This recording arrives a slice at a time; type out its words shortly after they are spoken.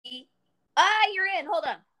You're in. Hold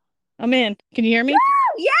on. I'm in. Can you hear me? Woo!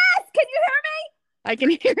 Yes! Can you hear I can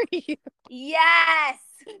hear you. me? Yes!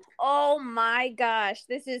 Oh my gosh.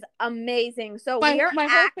 This is amazing. So we are My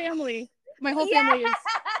whole at family, my whole family Yes!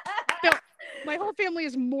 is my whole family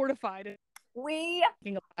is mortified at We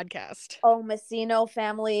making a podcast. Oh, Messino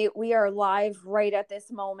family, we are live right at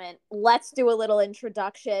this moment. Let's do a little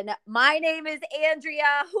introduction. My name is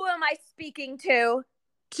Andrea. Who am I speaking to?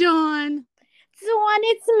 Dawn. Dawn,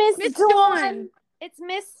 it's Miss Miss Dawn. Dawn. It's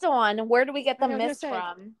Miss Dawn. Where do we get the I was gonna Miss say,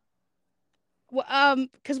 from? well,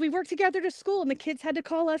 because we worked together to school and the kids had to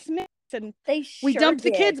call us Miss, and They we sure dumped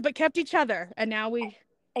the did. kids but kept each other, and now we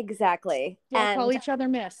Exactly. still call And each other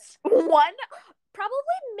Miss.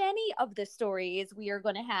 probably many of the stories we are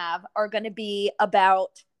going to have are going to be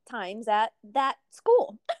about times at that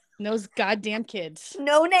school. Those goddamn kids.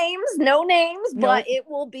 No names, but Nope. it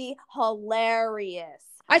will be hilarious.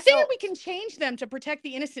 I think we can change them to protect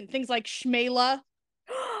the innocent. Things like Shmela,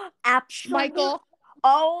 Absolutely. Michael,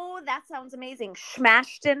 Oh, that sounds amazing.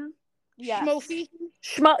 Schmashton. Yes. Schmofy.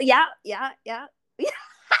 Yeah.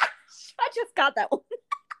 I just got that one.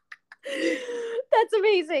 That's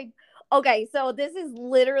amazing. Okay, so this is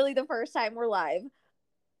literally the first time we're live.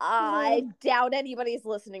 I doubt anybody's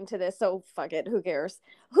listening to this, so fuck it. Who cares?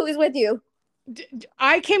 Who's with you?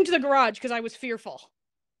 I came to the garage because I was fearful.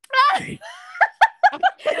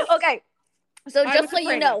 Okay, so just so afraid.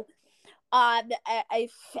 you know,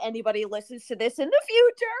 if anybody listens to this in the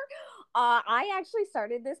future, I actually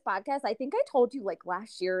started this podcast. I think I told you like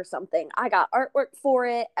last year or something. I got artwork for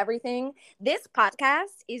it, everything. This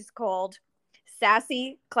podcast is called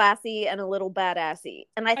Sassy, Classy, and a Little Badassy.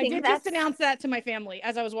 And I think did just announce that to my family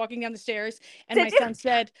as I was walking down the stairs, and my son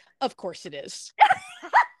said, "Of course it is."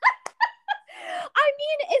 I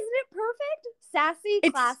mean, isn't it perfect? Sassy,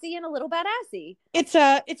 classy, and a little badassy.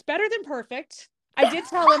 It's better than perfect. I did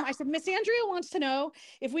tell him, I said, Miss Andrea wants to know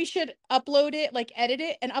if we should upload it, like edit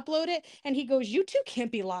it and upload it. And he goes, you two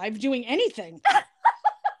can't be live doing anything.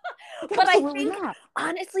 But I think,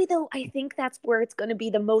 honestly, though, I think that's where it's going to be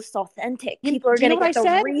the most authentic. People are going to get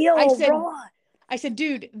the real raw. I said,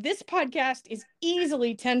 dude, this podcast is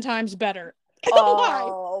easily 10 times better.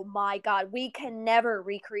 Oh my God. We can never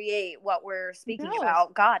recreate what we're speaking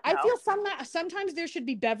about. God, no. I feel sometimes there should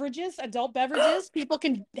be beverages, adult beverages. People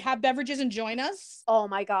can have beverages and join us. Oh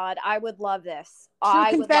my God. I would love this.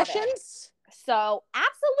 True confessions. So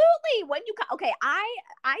absolutely, when you okay, I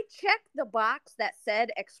checked the box that said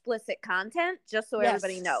explicit content just so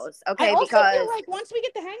everybody knows. Okay, I also feel like once we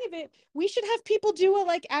get the hang of it, we should have people do a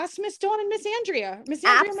like Ask Miss Dawn and Miss Andrea. Miss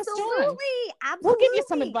Andrea, Miss Dawn. Absolutely. We'll give you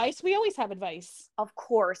some advice. We always have advice. Of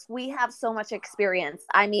course, we have so much experience.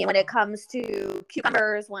 I mean, when it comes to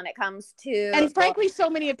cucumbers, when it comes to and frankly, so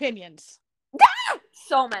many opinions.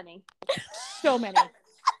 So many.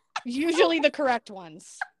 Usually the correct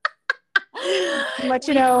ones. Let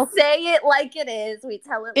you know. Say it like it is. We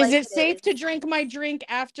tell it. Is it safe to drink my drink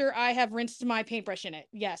after I have rinsed my paintbrush in it?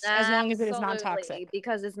 Yes, as long as it is non-toxic.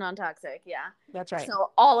 Because it's non-toxic. Yeah, that's right.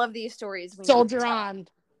 So all of these stories, soldier on.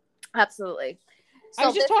 Absolutely. So I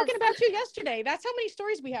was just talking about you yesterday. That's how many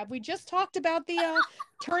stories we have. We just talked about the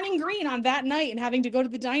turning green on that night and having to go to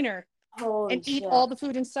the diner. And eat all the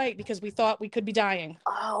food in sight because we thought we could be dying.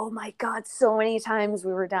 Oh my God, so many times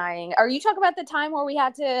we were dying. Are you talking about the time where we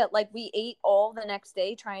had to, like, we ate all the next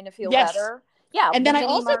day trying to feel better? Yeah. And then I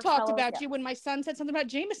also talked about you when my son said something about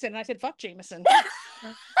Jameson, and I said, fuck Jameson.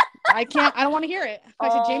 I don't want to hear it. I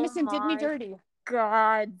said, Jameson did me dirty.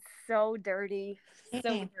 God, so dirty.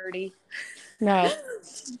 So dirty. No. I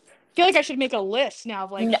feel like I should make a list now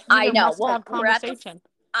of like, I know. We'll have conversation.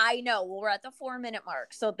 I know. Well, we're at the 4-minute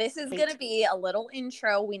mark. So this is going to be a little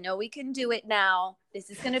intro. We know we can do it now. This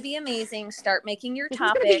is going to be amazing. Start making your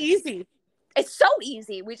topics. It's going to be easy. It's so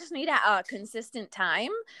easy. We just need a consistent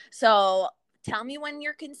time. So tell me when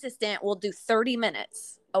you're consistent. We'll do 30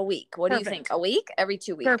 minutes a week. What do you think? A week? Every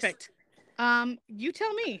 2 weeks? Perfect. You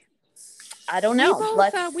tell me. I don't know.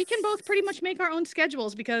 We can both pretty much make our own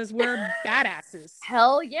schedules because we're badasses.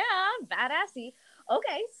 Hell yeah. Badassy.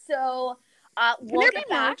 Okay. So... we'll get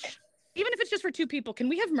back. Merch? Even if it's just for 2 people, can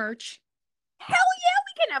we have merch? Hell yeah,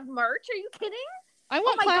 we can have merch. Are you kidding? I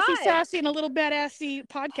want classy, sassy, and a little badassy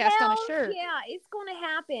podcast on a shirt. Yeah, it's going to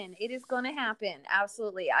happen. It is going to happen.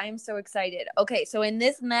 Absolutely. I am so excited. Okay, so in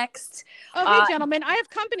this next... hey, gentlemen, I have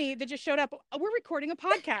company that just showed up. We're recording a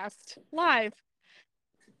podcast live.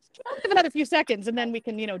 Give another few seconds, and then we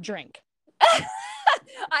can, drink.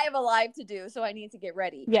 I have a live to do, so I need to get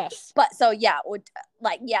ready. Yes. But so yeah, all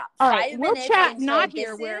right, we'll chat not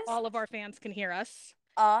here where all of our fans can hear us.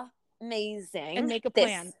 Amazing. And make a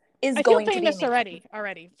plan. is I going feel to be famous amazing.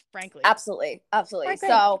 already, frankly. Absolutely. Right,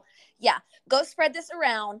 So yeah, go spread this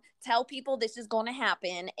around. Tell people this is going to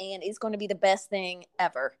happen, and it's going to be the best thing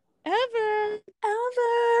ever. Ever.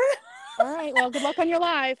 All right. Well, good luck on your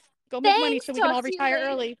live. Go make money Thanks. so we can all retire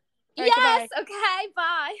early. All right, Yes. goodbye. Okay.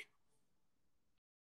 Bye.